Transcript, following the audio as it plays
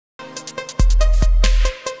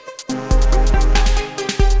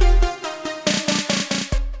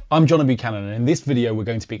I'm Jono Buchanan, and in this video we're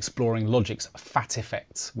going to be exploring Logic's Phat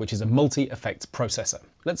FX, which is a multi-effects processor.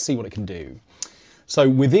 Let's see what it can do. So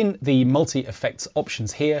within the multi-effects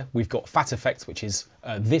options here, we've got Phat FX, which is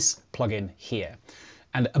this plugin here.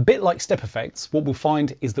 And a bit like step effects, what we'll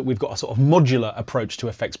find is that we've got a sort of modular approach to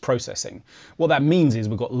effects processing. What that means is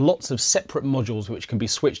we've got lots of separate modules which can be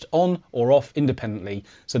switched on or off independently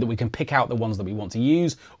so that we can pick out the ones that we want to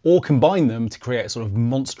use or combine them to create a sort of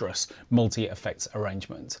monstrous multi-effects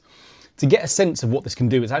arrangement. To get a sense of what this can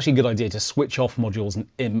do, it's actually a good idea to switch off modules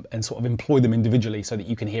and sort of employ them individually so that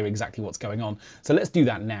you can hear exactly what's going on. So let's do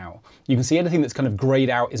that now. You can see anything that's kind of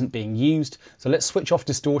grayed out isn't being used. So let's switch off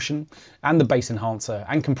distortion and the bass enhancer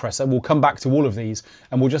and compressor. We'll come back to all of these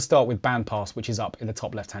and we'll just start with bandpass, which is up in the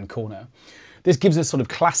top left-hand corner. This gives us sort of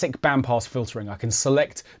classic bandpass filtering. I can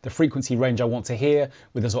select the frequency range I want to hear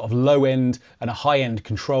with a sort of low end and a high end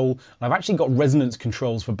control. And I've actually got resonance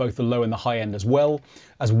controls for both the low and the high end as well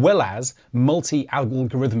as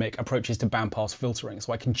multi-algorithmic approaches to bandpass filtering.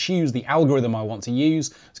 So I can choose the algorithm I want to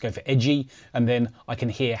use. Let's go for edgy, and then I can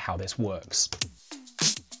hear how this works.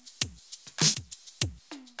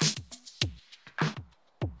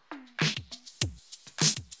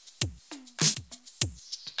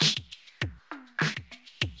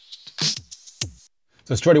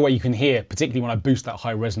 So straight away you can hear, particularly when I boost that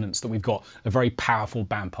high resonance, that we've got a very powerful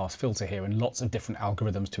bandpass filter here and lots of different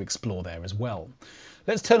algorithms to explore there as well.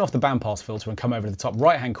 Let's turn off the bandpass filter and come over to the top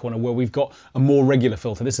right-hand corner where we've got a more regular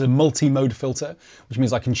filter. This is a multi-mode filter, which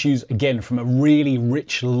means I can choose, again, from a really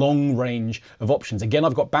rich, long range of options. Again,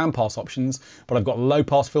 I've got bandpass options, but I've got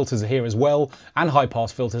low-pass filters here as well, and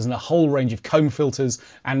high-pass filters, and a whole range of comb filters,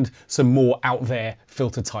 and some more out-there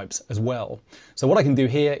filter types as well. So what I can do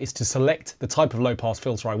here is to select the type of low-pass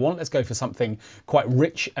filter I want. Let's go for something quite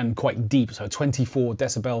rich and quite deep, so 24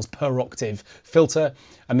 decibels per octave filter.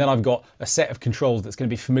 And then I've got a set of controls that's going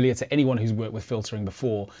to be familiar to anyone who's worked with filtering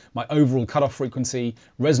before. My overall cutoff frequency,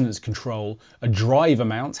 resonance control, a drive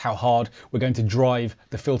amount, how hard we're going to drive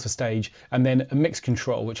the filter stage, and then a mix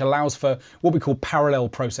control, which allows for what we call parallel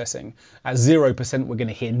processing. At 0%, we're going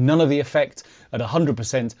to hear none of the effect. At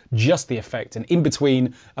 100%, just the effect. And in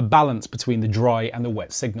between, a balance between the dry and the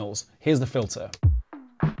wet signals. Here's the filter.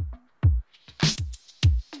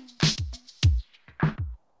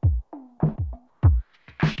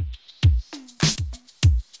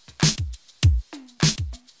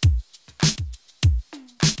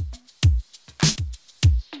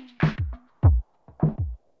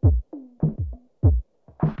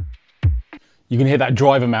 You can hear that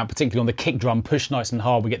drive amount, particularly on the kick drum, push nice and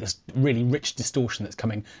hard. We get this really rich distortion that's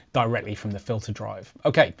coming directly from the filter drive.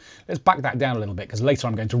 Okay, let's back that down a little bit because later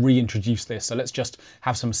I'm going to reintroduce this. So let's just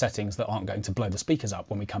have some settings that aren't going to blow the speakers up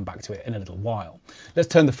when we come back to it in a little while. Let's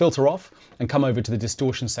turn the filter off and come over to the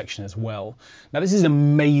distortion section as well. Now this is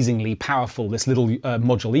amazingly powerful, this little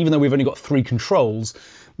module. Even though we've only got 3 controls,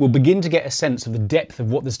 we'll begin to get a sense of the depth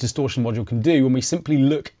of what this distortion module can do when we simply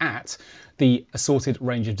look at the assorted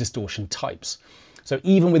range of distortion types. So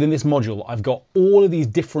even within this module, I've got all of these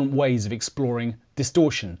different ways of exploring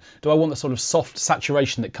distortion. Do I want the sort of soft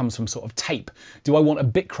saturation that comes from sort of tape? Do I want a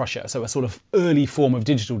bit crusher, so a sort of early form of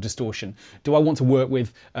digital distortion? Do I want to work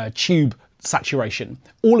with tube saturation?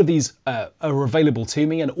 All of these are available to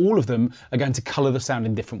me, and all of them are going to color the sound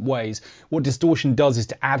in different ways. What distortion does is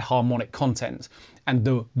to add harmonic content, and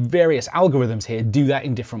the various algorithms here do that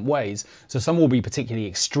in different ways. So some will be particularly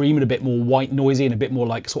extreme and a bit more white noisy and a bit more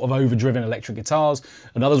like sort of overdriven electric guitars,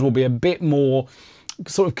 and others will be a bit more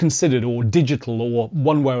sort of considered or digital or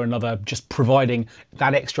one way or another, just providing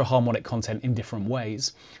that extra harmonic content in different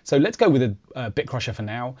ways. So let's go with a bit crusher for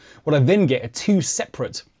now. What I then get are 2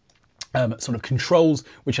 separate sort of controls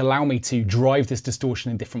which allow me to drive this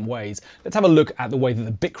distortion in different ways. Let's have a look at the way that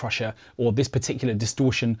the bit crusher or this particular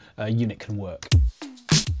distortion unit can work.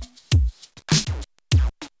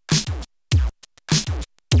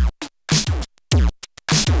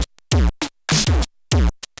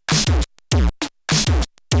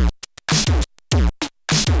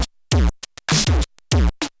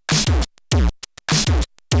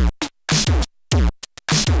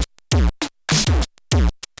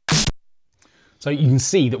 So you can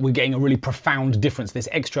see that we're getting a really profound difference, this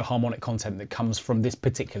extra harmonic content that comes from this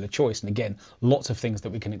particular choice. And again, lots of things that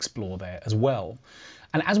we can explore there as well.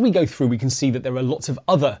 And as we go through, we can see that there are lots of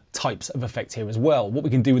other types of effect here as well. What we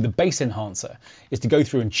can do with the bass enhancer is to go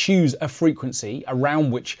through and choose a frequency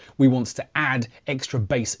around which we want to add extra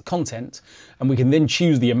bass content. And we can then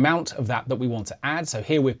choose the amount of that we want to add. So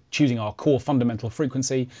here we're choosing our core fundamental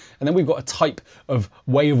frequency. And then we've got a type of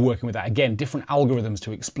way of working with that. Again, different algorithms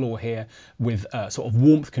to explore here with sort of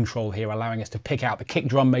warmth control here, allowing us to pick out the kick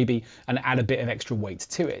drum maybe and add a bit of extra weight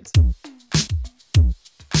to it.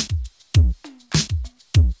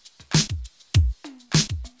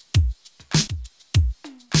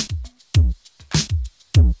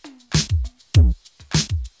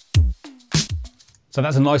 So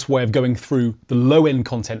that's a nice way of going through the low-end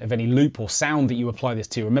content of any loop or sound that you apply this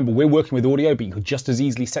to. Remember, we're working with audio, but you could just as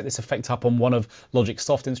easily set this effect up on one of Logic's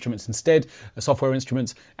soft instruments instead, a software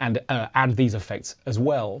instruments, and add these effects as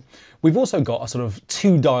well. We've also got a sort of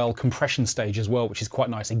 2-dial compression stage as well, which is quite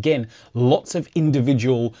nice. Again, lots of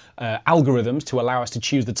individual algorithms to allow us to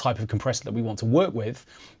choose the type of compressor that we want to work with.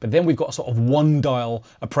 But then we've got a sort of 1-dial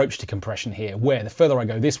approach to compression here, where the further I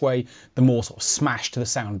go this way, the more sort of smashed the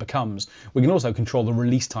sound becomes. We can also control the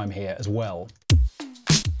release time here as well.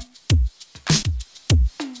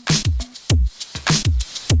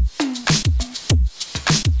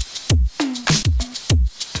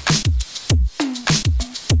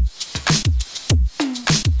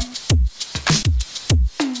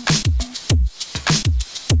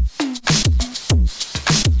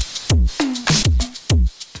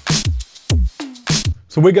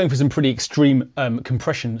 So we're going for some pretty extreme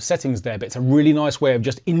compression settings there, but it's a really nice way of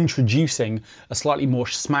just introducing a slightly more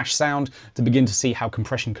smash sound to begin to see how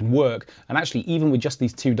compression can work. And actually, even with just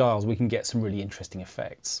these 2 dials, we can get some really interesting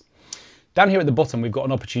effects. Down here at the bottom, we've got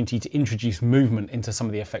an opportunity to introduce movement into some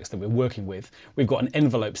of the effects that we're working with. We've got an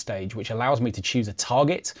envelope stage, which allows me to choose a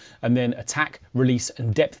target and then attack, release,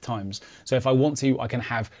 and depth times. So if I want to, I can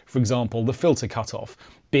have, for example, the filter cutoff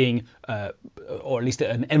being, or at least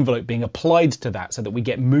an envelope being applied to that so that we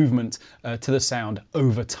get movement to the sound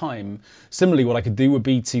over time. Similarly, what I could do would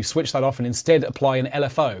be to switch that off and instead apply an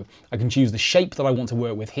LFO. I can choose the shape that I want to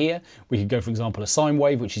work with here. We could go, for example, a sine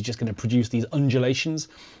wave, which is just going to produce these undulations.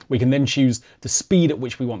 We can then choose the speed at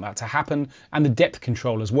which we want that to happen and the depth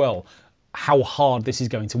control as well, how hard this is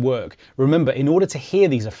going to work. Remember, in order to hear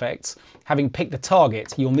these effects, having picked the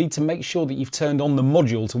target, you'll need to make sure that you've turned on the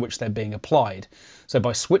module to which they're being applied. So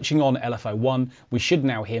by switching on LFO1, we should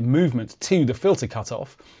now hear movement to the filter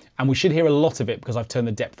cutoff, and we should hear a lot of it because I've turned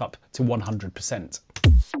the depth up to 100%.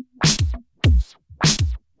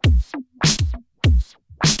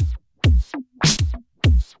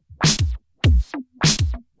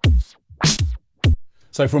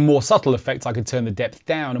 So for a more subtle effect, I could turn the depth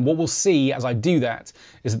down, and what we'll see as I do that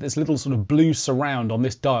is that this little sort of blue surround on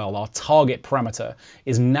this dial, our target parameter,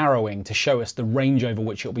 is narrowing to show us the range over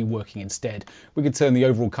which it'll be working instead. We could turn the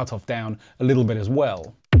overall cutoff down a little bit as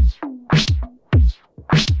well.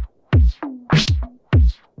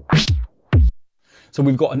 So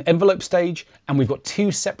we've got an envelope stage and we've got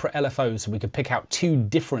 2 separate LFOs, so we could pick out 2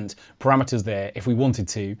 different parameters there if we wanted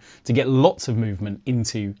to get lots of movement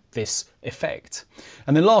into this effect.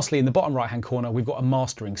 And then lastly, in the bottom right hand corner, we've got a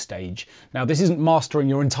mastering stage. Now this isn't mastering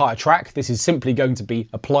your entire track, this is simply going to be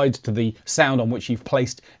applied to the sound on which you've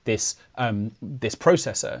placed this, this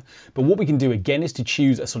processor. But what we can do again is to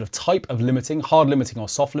choose a sort of type of limiting, hard limiting or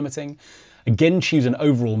soft limiting. Again, choose an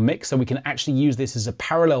overall mix, so we can actually use this as a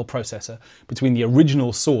parallel processor between the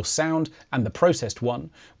original source sound and the processed one.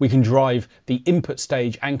 We can drive the input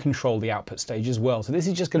stage and control the output stage as well. So this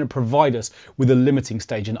is just going to provide us with a limiting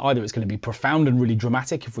stage, and either it's going to be profound and really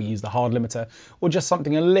dramatic if we use the hard limiter, or just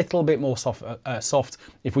something a little bit more soft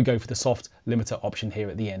if we go for the soft limiter option here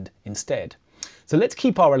at the end instead. So let's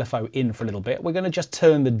keep our LFO in for a little bit. We're going to just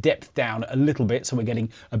turn the depth down a little bit so we're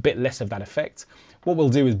getting a bit less of that effect. What we'll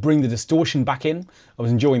do is bring the distortion back in. I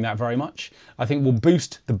was enjoying that very much. I think we'll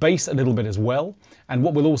boost the bass a little bit as well. And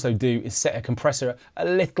what we'll also do is set a compressor a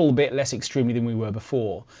little bit less extremely than we were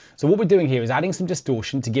before. So what we're doing here is adding some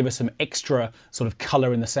distortion to give us some extra sort of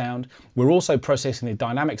color in the sound. We're also processing the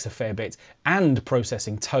dynamics a fair bit and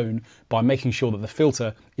processing tone by making sure that the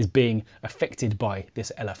filter is being affected by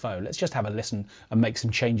this LFO. Let's just have a listen and make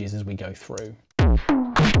some changes as we go through.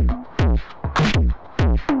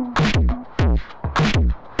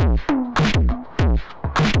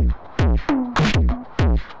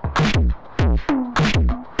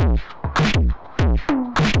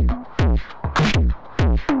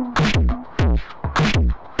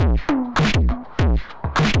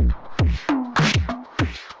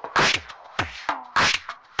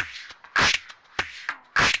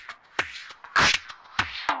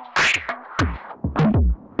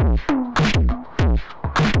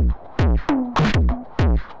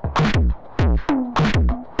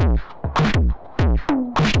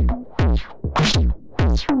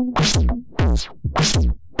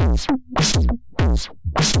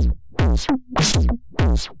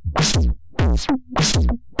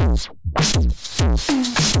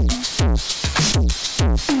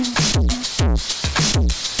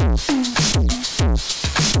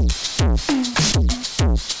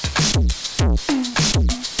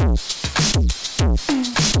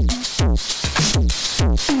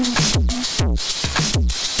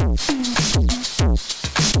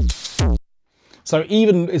 So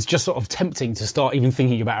even it's just sort of tempting to start even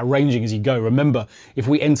thinking about arranging as you go. Remember, if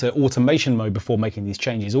we enter automation mode before making these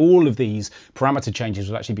changes, all of these parameter changes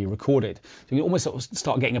will actually be recorded. So you almost sort of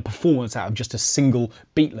start getting a performance out of just a single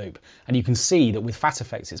beat loop. And you can see that with Phat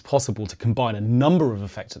FX, it's possible to combine a number of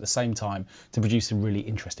effects at the same time to produce some really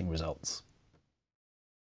interesting results.